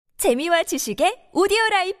재미와 지식의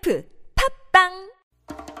오디오라이프 팝빵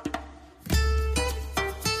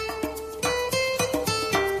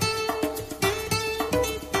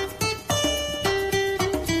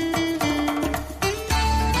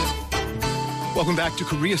Welcome back to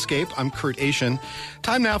Koreascape. I'm Kurt Asian.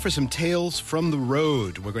 Time now for some tales from the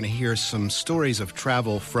road. We're going to hear some stories of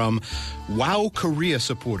travel from Wow Korea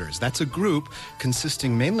supporters. That's a group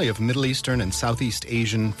consisting mainly of Middle Eastern and Southeast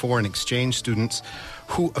Asian foreign exchange students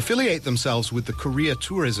who affiliate themselves with the Korea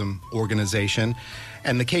Tourism Organization,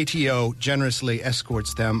 and the KTO generously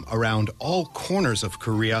escorts them around all corners of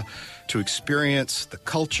Korea to experience the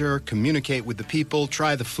culture, communicate with the people,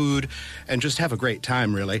 try the food, and just have a great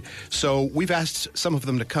time, really. So we've asked some of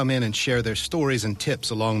them to come in and share their stories and tips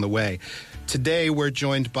along the way. Today, we're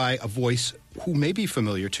joined by a voice who may be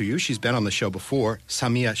familiar to you. She's been on the show before,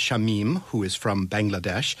 Samia Shamim, who is from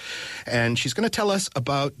Bangladesh. And she's going to tell us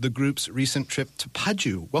about the group's recent trip to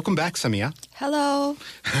Paju. Welcome back, Samia. Hello.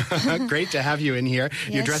 Great to have you in here.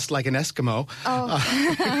 Yes. You're dressed like an Eskimo. Oh,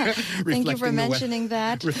 thank you for mentioning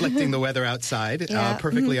that. Reflecting the weather outside. Yeah.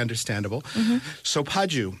 Perfectly understandable. So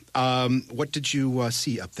Paju, what did you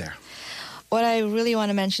see up there? What I really want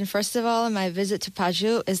to mention, first of all, in my visit to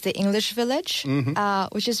Paju is the English village,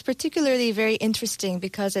 which is particularly very interesting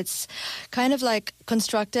because it's kind of like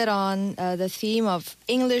constructed on the theme of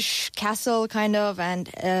English castle kind of, and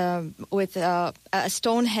with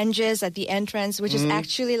stone henges at the entrance, which is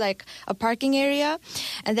actually like a parking area.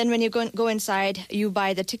 And then when you go inside, you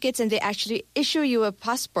buy the tickets and they actually issue you a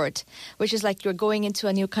passport, which is like you're going into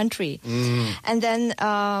a new country. And then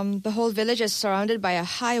the whole village is surrounded by a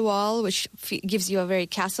high wall, which gives you a very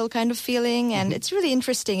castle kind of feeling, and it's really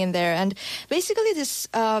interesting in there. And basically this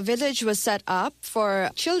village was set up for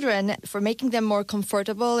children, for making them more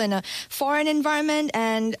comfortable in a foreign environment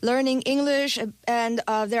and learning English, and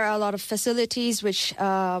there are a lot of facilities which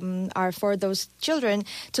are for those children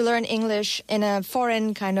to learn English in a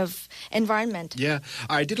foreign kind of environment. Yeah,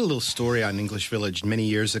 I did a little story on English Village many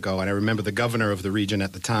years ago, and I remember the governor of the region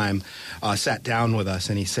at the time sat down with us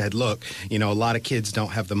and he said, look, you know, a lot of kids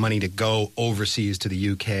don't have the money to go overseas to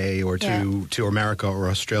the UK or to America or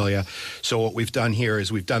Australia. So what we've done here is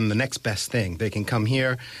we've done the next best thing. They can come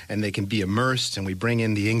here and they can be immersed, and we bring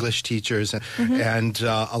in the English teachers, and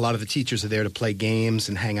a lot of the teachers are there to play games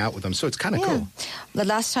and hang out with them. So it's kind of cool. The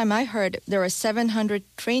last time I heard, there were 700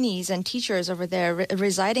 trainees and teachers over there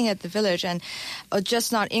residing at the village, and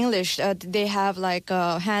just not English. They have like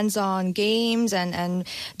hands-on games and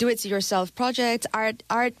do-it-yourself projects, art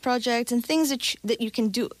projects, and things that you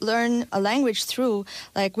can learn a language through,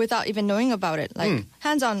 like without even knowing about it, like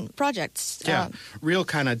hands-on projects. Yeah, real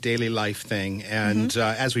kind of daily life thing. And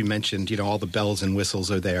as we mentioned, you know, all the bells and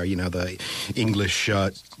whistles are there. You know, the English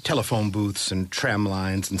telephone booths and tram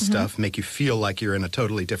lines and stuff make you feel like you're in a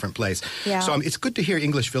totally different place. Yeah. So it's good to hear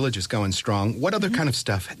English Village is going strong. What other kind of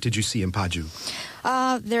stuff did you see in Paju?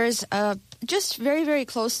 There's just very, very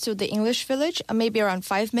close to the English village, maybe around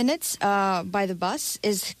 5 minutes by the bus,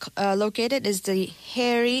 is located is the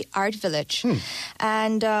Hairy Art Village.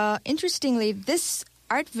 And interestingly, this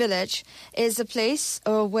art village is a place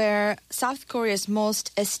where South Korea's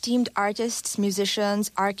most esteemed artists,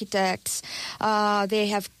 musicians, architects, they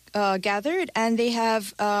have gathered, and they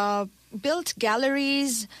have built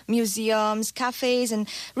galleries, museums, cafes, and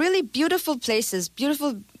really beautiful places,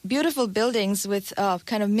 beautiful buildings with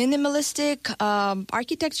kind of minimalistic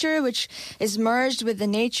architecture, which is merged with the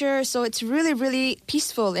nature. So it's really, really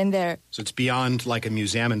peaceful in there. So it's beyond like a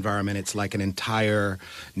museum environment. It's like an entire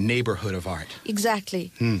neighborhood of art.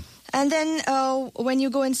 Exactly. And then when you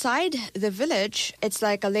go inside the village, it's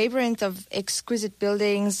like a labyrinth of exquisite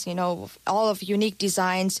buildings, you know, all of unique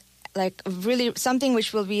designs, like really something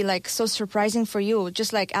which will be like so surprising for you,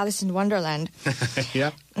 just like Alice in Wonderland.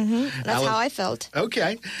 Yeah. That's how I felt.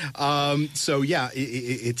 Okay. So, yeah,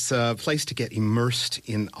 it's a place to get immersed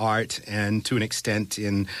in art and to an extent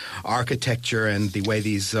in architecture and the way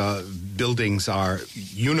these buildings are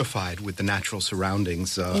unified with the natural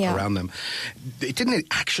surroundings around them. It didn't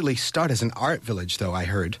actually start as an art village, though, I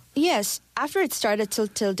heard. Yes. After it started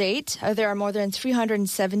till date, there are more than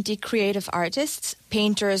 370 creative artists,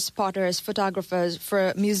 painters, potters, photographers,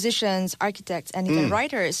 for musicians, architects, and even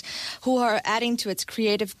writers who are adding to its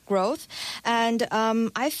creative growth. And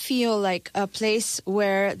I feel like a place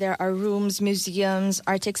where there are rooms, museums,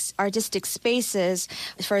 artistic spaces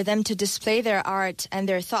for them to display their art and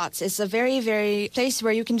their thoughts. It's a very, very place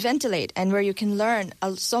where you can ventilate and where you can learn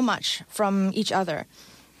so much from each other.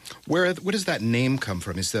 Where does that name come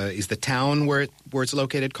from? Is the town where it's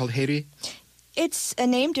located called Haeri? It's a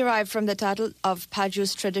name derived from the title of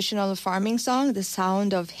Paju's traditional farming song, The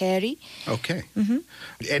Sound of Heri. Okay.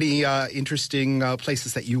 Any interesting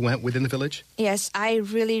places that you went within the village? Yes, I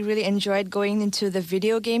really, really enjoyed going into the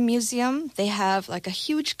video game museum. They have like a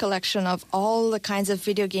huge collection of all the kinds of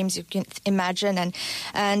video games you can imagine,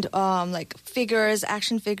 and like figures,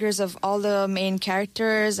 action figures of all the main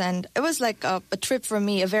characters. And it was like a trip for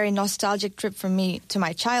me, a very nostalgic trip for me to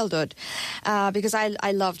my childhood, because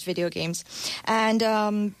I loved video games.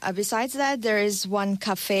 And besides that, there is one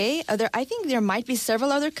cafe. I think there might be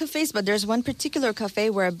several other cafes, but there's one particular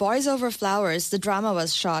cafe where Boys Over Flowers, the drama,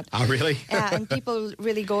 was shot. Oh, really? And people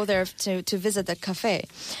really go there to visit the cafe.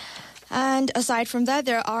 And aside from that,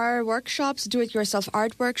 there are workshops, do-it-yourself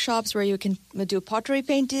art workshops where you can do pottery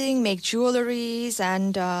painting, make jewelries,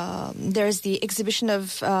 and there's the exhibition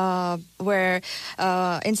of where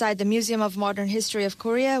inside the Museum of Modern History of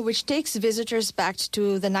Korea, which takes visitors back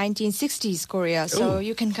to the 1960s Korea. So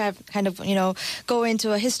you can kind of go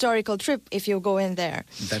into a historical trip if you go in there.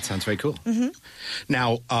 That sounds very cool.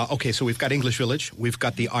 Now, okay, so we've got English Village, we've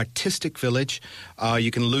got the Artistic Village.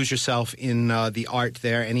 You can lose yourself in the art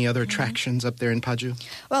there. Any other attractions up there in Paju?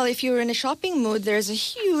 Well, if you're in a shopping mood, there's a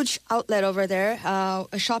huge outlet over there,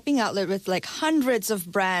 a shopping outlet with like hundreds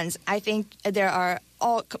of brands. I think there are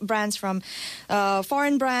all brands from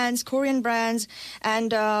foreign brands, Korean brands, and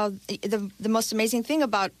the most amazing thing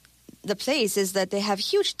about the place is that they have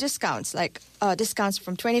huge discounts, like discounts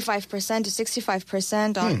from 25% to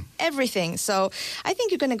 65% on everything. So I think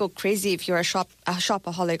you're going to go crazy if you're a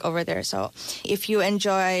shopaholic over there. So if you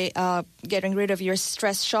enjoy getting rid of your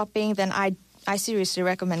stress shopping, then I seriously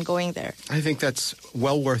recommend going there. I think that's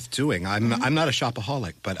well worth doing. I'm not a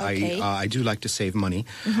shopaholic, but Okay. I do like to save money.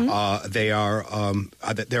 They're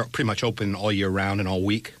pretty much open all year round and all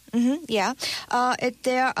week. Yeah,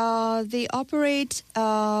 they operate.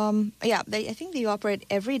 I think they operate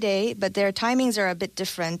every day, but their timings are a bit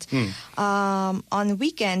different. On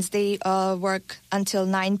weekends, they work until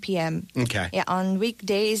 9 p.m. Okay. Yeah, on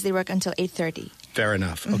weekdays they work until 8:30. Fair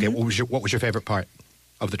enough. Okay, what was your favorite part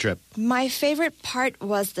of the trip? My favorite part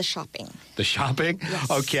was the shopping. The shopping?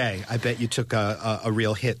 Yes. Okay, I bet you took a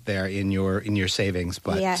real hit there in your savings.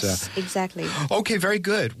 But yes, exactly. Okay, very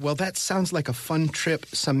good. Well, that sounds like a fun trip,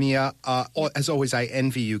 Samia. As always, I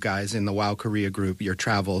envy you guys in the WOW Korea group, your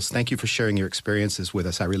travels. Thank you for sharing your experiences with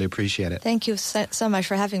us. I really appreciate it. Thank you so much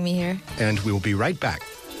for having me here. And we will be right back.